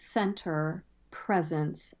sense, center,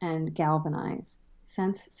 presence, and galvanize.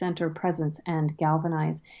 Sense, center, presence, and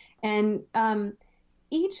galvanize. And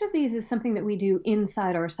each of these is something that we do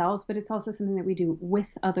inside ourselves, but it's also something that we do with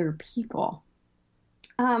other people.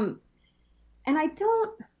 And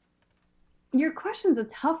your question's a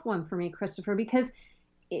tough one for me, Christopher, because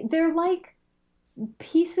they're like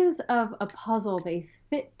pieces of a puzzle. They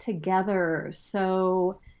fit together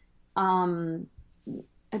so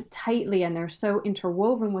tightly, and they're so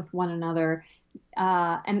interwoven with one another.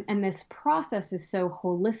 And this process is so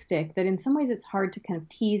holistic that in some ways it's hard to kind of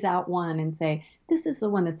tease out one and say, this is the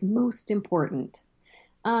one that's most important.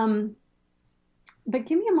 But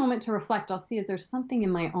give me a moment to reflect. I'll see, is there something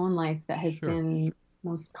in my own life that has been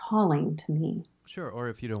most calling to me? Sure. Or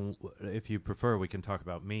if you prefer, we can talk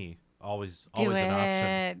about me. Always an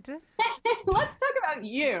option. Let's talk about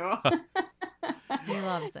you. He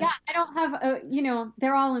loves it. Yeah, I don't have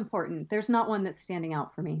they're all important. There's not one that's standing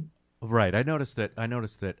out for me. Right. I noticed that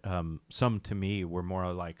some to me were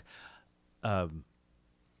more like,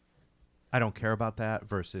 I don't care about that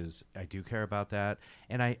versus I do care about that.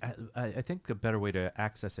 And I think the better way to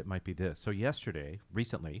access it might be this. So yesterday,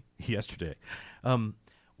 one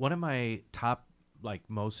of my top,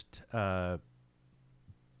 most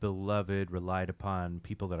beloved, relied upon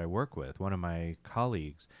people that I work with, one of my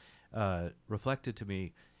colleagues, reflected to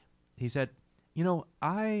me. He said,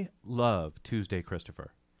 I love Tuesday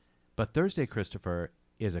Christopher, but Thursday Christopher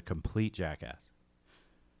is a complete jackass.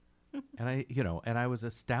 And I was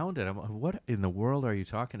astounded. I'm like, what in the world are you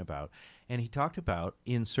talking about? And he talked about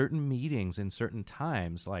in certain meetings, in certain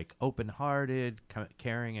times, like open-hearted,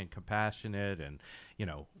 caring and compassionate and,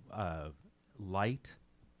 light,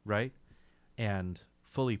 right? And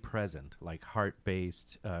fully present, like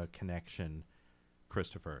heart-based connection,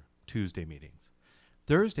 Christopher, Tuesday meetings.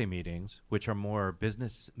 Thursday meetings, which are more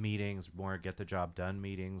business meetings, more get the job done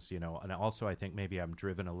meetings, and also I think maybe I'm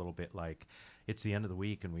driven a little bit like it's the end of the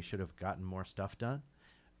week and we should have gotten more stuff done.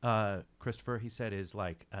 Christopher, he said, is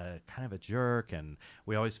like kind of a jerk and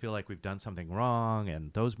we always feel like we've done something wrong,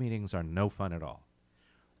 and those meetings are no fun at all.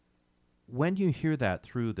 When you hear that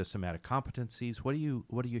through the somatic competencies, what are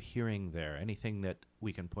you hearing there? Anything that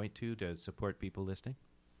we can point to support people listening?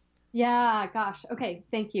 Yeah, gosh. Okay,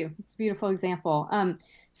 thank you. It's a beautiful example.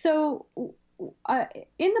 So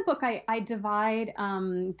in the book, I divide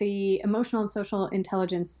the emotional and social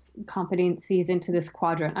intelligence competencies into this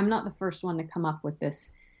quadrant. I'm not the first one to come up with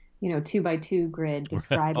this, 2x2 grid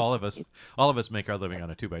describing. all of us make our living on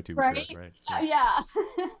a 2x2 right? grid, right? Yeah.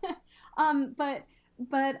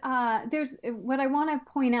 But there's what I want to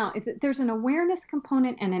point out is that there's an awareness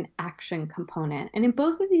component and an action component, and in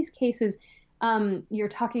both of these cases, you're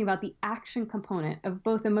talking about the action component of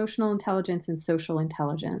both emotional intelligence and social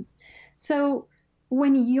intelligence. So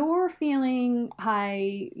when you're feeling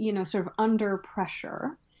high, sort of under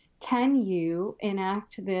pressure, can you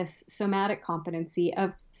enact this somatic competency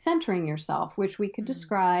of centering yourself, which we could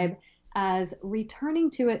describe as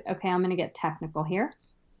returning to it? Okay, I'm going to get technical here.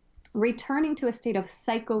 Returning to a state of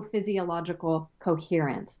psychophysiological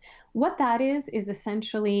coherence. What that is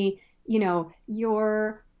essentially,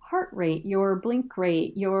 your heart rate, your blink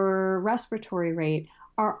rate, your respiratory rate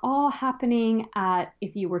are all happening at,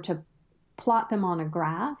 if you were to plot them on a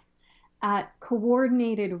graph, at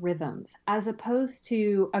coordinated rhythms, as opposed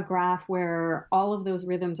to a graph where all of those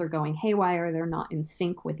rhythms are going haywire, they're not in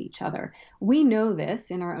sync with each other. We know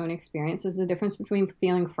this in our own experience is the difference between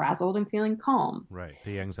feeling frazzled and feeling calm. Right.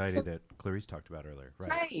 The anxiety that Clarice talked about earlier.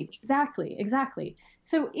 Right. Exactly.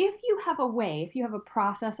 So if you have a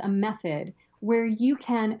process, a method where you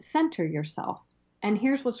can center yourself, and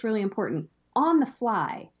here's what's really important, on the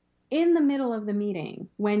fly, in the middle of the meeting,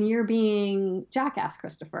 when you're being jackass,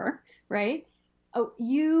 Christopher, right? Oh,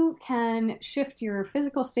 you can shift your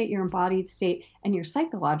physical state, your embodied state, and your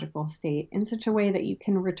psychological state in such a way that you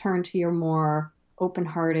can return to your more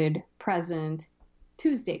open-hearted, present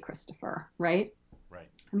Tuesday Christopher, right? Right.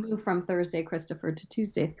 Move from Thursday Christopher to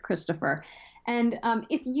Tuesday Christopher. And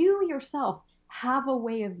if you yourself have a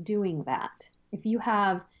way of doing that, if you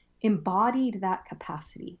have embodied that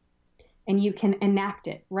capacity, and you can enact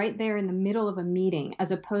it right there in the middle of a meeting,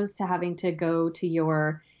 as opposed to having to go to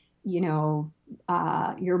your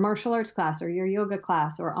martial arts class or your yoga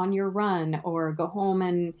class or on your run or go home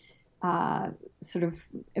and sort of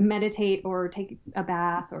meditate or take a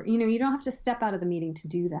bath, or, you don't have to step out of the meeting to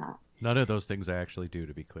do that. None of those things I actually do,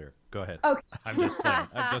 to be clear. Go ahead. Okay. I'm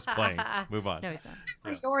just playing. Move on. No, he's not.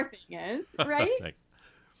 Yeah. Your thing is, right?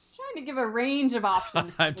 Trying to give a range of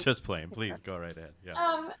options. I'm just playing. Please go right ahead.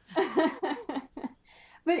 Yeah.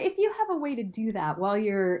 But if you have a way to do that while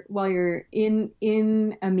you're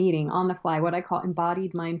in a meeting on the fly, what I call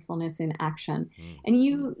embodied mindfulness in action, and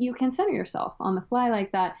you can center yourself on the fly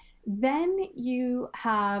like that, then you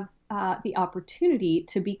have the opportunity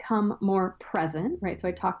to become more present, right? So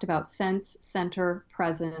I talked about sense, center,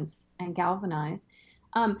 presence, and galvanize.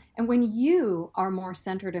 And when you are more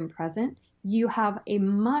centered and present, you have a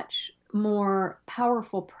much more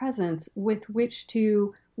powerful presence with which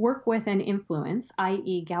to work with and influence,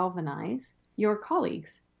 i.e. galvanize, your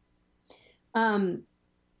colleagues. Let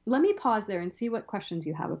me pause there and see what questions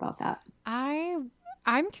you have about that.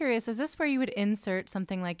 I'm curious, is this where you would insert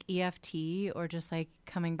something like EFT or just like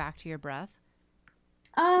coming back to your breath?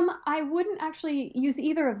 I wouldn't actually use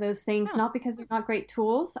either of those things, not because they're not great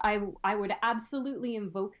tools. I would absolutely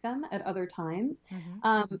invoke them at other times.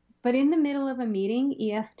 Mm-hmm. But in the middle of a meeting,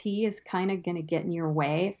 EFT is kind of going to get in your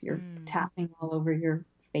way if you're tapping all over your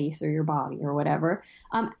face or your body or whatever.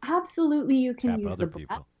 Absolutely, you can use the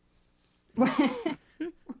breath. Right.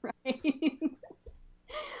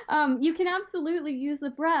 You can absolutely use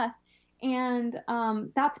the breath. And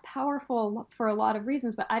that's powerful for a lot of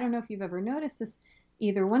reasons. But I don't know if you've ever noticed this,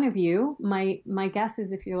 either one of you. My guess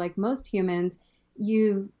is if you're like most humans,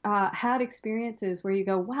 you've had experiences where you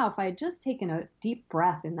go, wow, if I had just taken a deep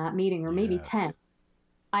breath in that meeting, or maybe 10,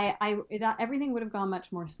 everything would have gone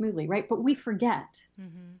much more smoothly, right? But we forget.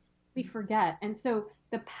 Mm-hmm. We forget. And so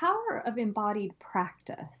the power of embodied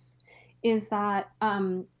practice is that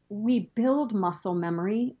we build muscle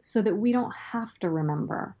memory so that we don't have to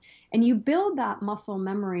remember. And you build that muscle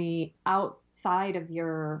memory outside of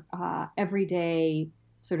your everyday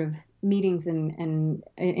sort of meetings and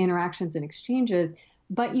interactions and exchanges,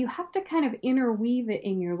 but you have to kind of interweave it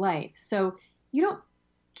in your life. So you don't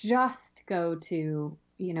just go to,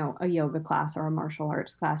 a yoga class or a martial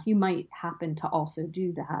arts class. You might happen to also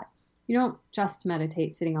do that. You don't just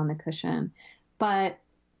meditate sitting on the cushion. But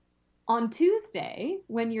on Tuesday,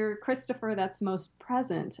 when you're Christopher that's most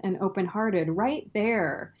present and open-hearted, right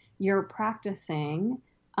there, you're practicing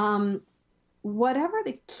whatever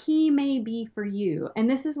the key may be for you. And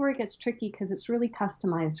this is where it gets tricky because it's really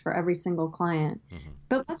customized for every single client. Mm-hmm.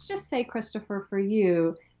 But let's just say, Christopher, for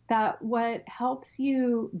you, that what helps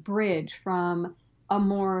you bridge from a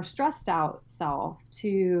more stressed out self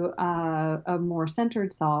to a more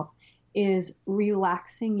centered self is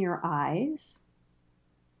relaxing your eyes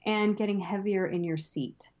and getting heavier in your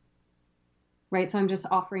seat. Right? So I'm just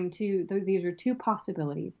offering these are two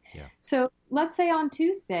possibilities. Yeah. So let's say on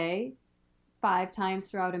Tuesday, 5 times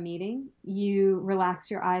throughout a meeting, you relax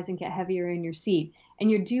your eyes and get heavier in your seat. And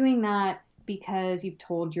you're doing that because you've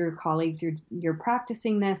told your colleagues you're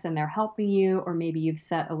practicing this and they're helping you, or maybe you've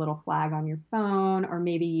set a little flag on your phone, or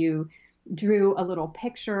maybe you drew a little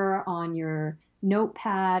picture on your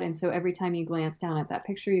notepad. And so every time you glance down at that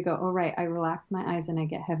picture, you go, oh, right, I relax my eyes and I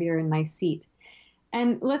get heavier in my seat.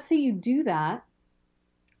 And let's say you do that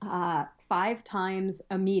 5 times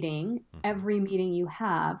a meeting, every meeting you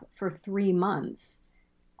have for 3 months.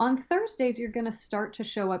 On Thursdays, you're going to start to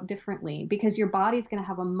show up differently because your body's going to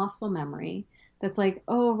have a muscle memory that's like,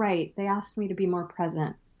 oh, right, they asked me to be more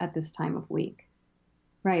present at this time of week.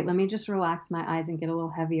 Right, let me just relax my eyes and get a little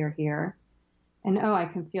heavier here. And oh, I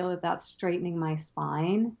can feel that that's straightening my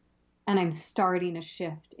spine. And I'm starting to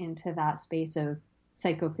shift into that space of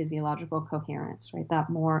psychophysiological coherence, right? That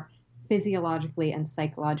more physiologically and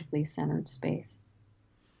psychologically centered space.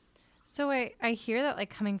 So I hear that like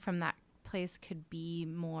coming from that place could be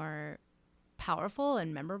more powerful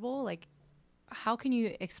and memorable. Like, how can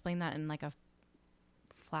you explain that in like a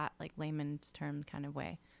flat, like layman's term kind of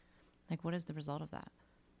way? Like, what is the result of that?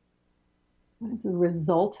 What is the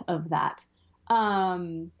result of that?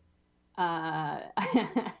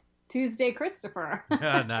 Tuesday, Christopher.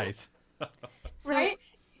 Yeah, nice. Right?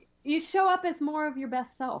 You show up as more of your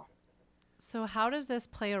best self. So how does this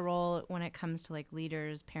play a role when it comes to like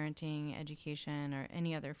leaders, parenting, education, or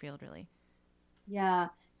any other field really? Yeah.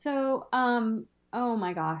 So, oh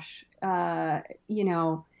my gosh,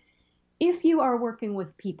 if you are working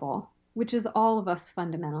with people, which is all of us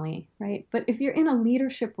fundamentally, right? But if you're in a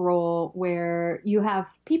leadership role where you have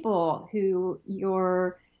people who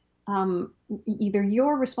either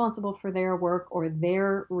you're responsible for their work or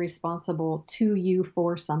they're responsible to you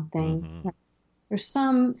for something, mm-hmm. right? There's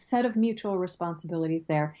some set of mutual responsibilities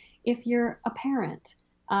there. If you're a parent,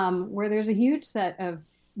 where there's a huge set of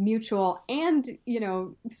mutual and,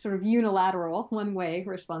 sort of unilateral one-way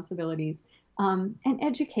responsibilities, an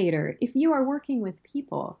educator, if you are working with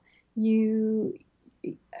people, you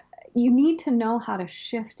need to know how to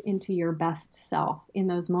shift into your best self in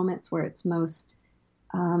those moments where it's most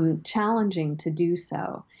challenging to do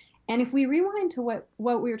so. And if we rewind to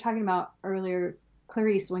what we were talking about earlier,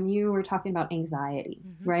 Clarice, when you were talking about anxiety,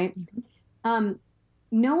 mm-hmm. right?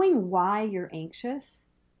 Knowing why you're anxious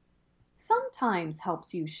sometimes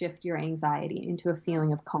helps you shift your anxiety into a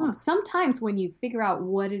feeling of calm. Sometimes when you figure out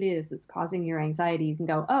what it is that's causing your anxiety, you can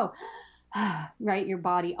go, oh, right? Your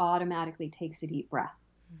body automatically takes a deep breath.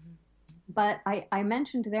 Mm-hmm. But I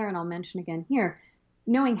mentioned there, and I'll mention again here,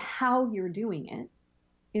 knowing how you're doing it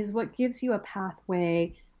is what gives you a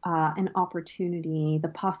pathway, an opportunity, the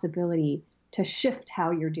possibility to shift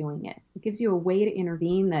how you're doing it. It gives you a way to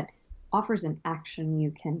intervene that offers an action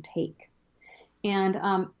you can take. And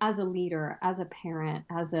as a leader, as a parent,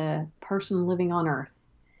 as a person living on earth,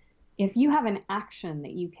 if you have an action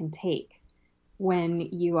that you can take when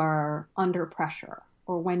you are under pressure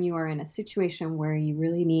or when you are in a situation where you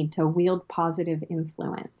really need to wield positive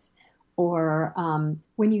influence, or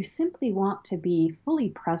when you simply want to be fully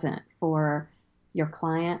present for your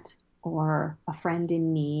client or a friend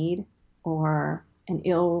in need or an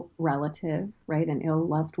ill relative, right? An ill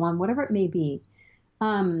loved one, whatever it may be.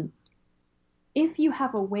 If you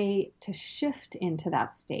have a way to shift into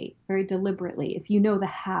that state very deliberately, if you know the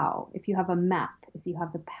how, if you have a map, if you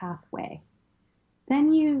have the pathway,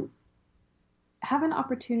 then you have an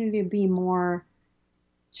opportunity to be more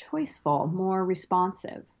choiceful, more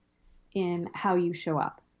responsive in how you show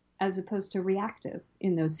up. as opposed to reactive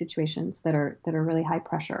in those situations that are really high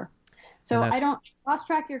pressure. So I lost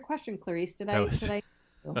track of your question, Clarice. Did I?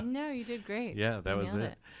 No, you did great. Yeah, that You was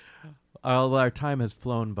nailed it. Well, our time has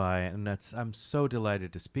flown by, and I'm so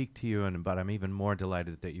delighted to speak to you, but I'm even more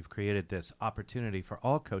delighted that you've created this opportunity for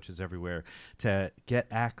all coaches everywhere to get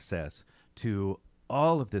access to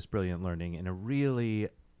all of this brilliant learning in a really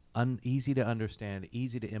easy to understand,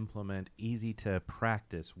 easy to implement, easy to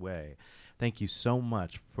practice way. Thank you so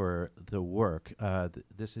much for the work.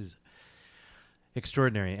 This is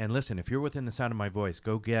extraordinary. And listen, if you're within the sound of my voice,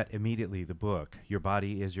 go get immediately the book, Your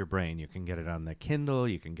Body is Your Brain. You can get it on the Kindle.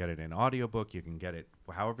 You can get it in audiobook. You can get it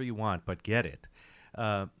however you want, but get it.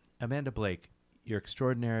 Amanda Blake, you're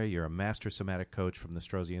extraordinary. You're a Master Somatic Coach from the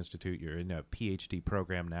Strozzi Institute. You're in a PhD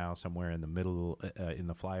program now somewhere in the middle, in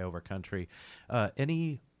the flyover country.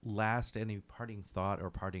 Any parting thought or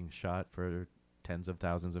parting shot for tens of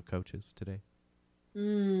thousands of coaches today?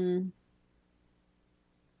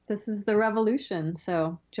 This is the revolution,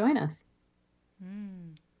 so join us.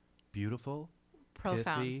 Beautiful,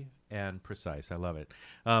 profound, pithy, and precise. I love it.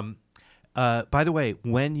 By the way,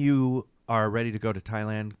 when you are ready to go to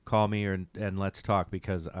Thailand, call me and let's talk,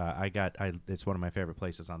 because it's one of my favorite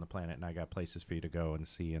places on the planet, and I got places for you to go and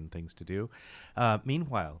see and things to do.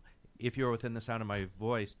 Meanwhile, if you're within the sound of my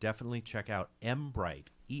voice, definitely check out Embright,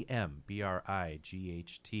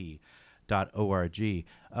 EMBRIGHT.org.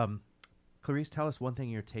 Clarice, tell us one thing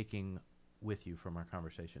you're taking with you from our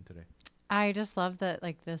conversation today. I just love that,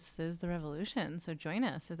 this is the revolution. So join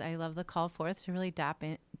us. I love the call forth to really tap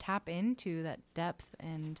into that depth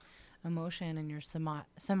and emotion in your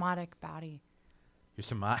somatic body. Your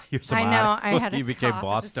somatic. I know. I had you became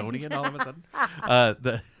Bostonian all of a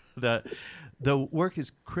sudden. The work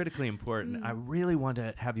is critically important. I really want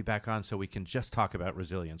to have you back on so we can just talk about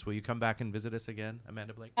resilience. Will you come back and visit us again,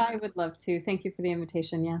 Amanda Blake? I would love to. Thank you for the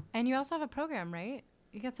invitation. Yes. And you also have a program, right?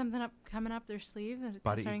 You got something coming up their sleeve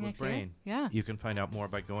Body starting Equals next year? Brain. Yeah. You can find out more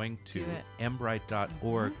by going to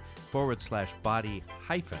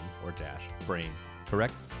embright.org/body-brain.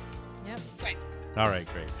 Correct? Yep. That's right. All right,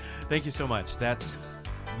 great. Thank you so much. That's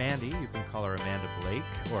Mandy. You can call her Amanda Blake,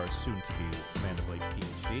 or soon to be Amanda Blake,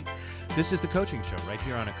 PhD. This is The Coaching Show right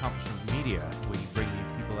here on Accomplishment Media. We bring you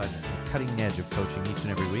people at the cutting edge of coaching each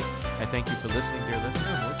and every week. I thank you for listening, dear listener,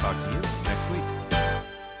 and we'll talk to you next week.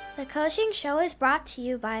 The Coaching Show is brought to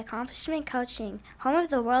you by Accomplishment Coaching, home of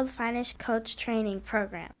the world's finest coach training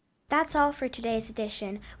program. That's all for today's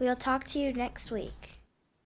edition. We'll talk to you next week.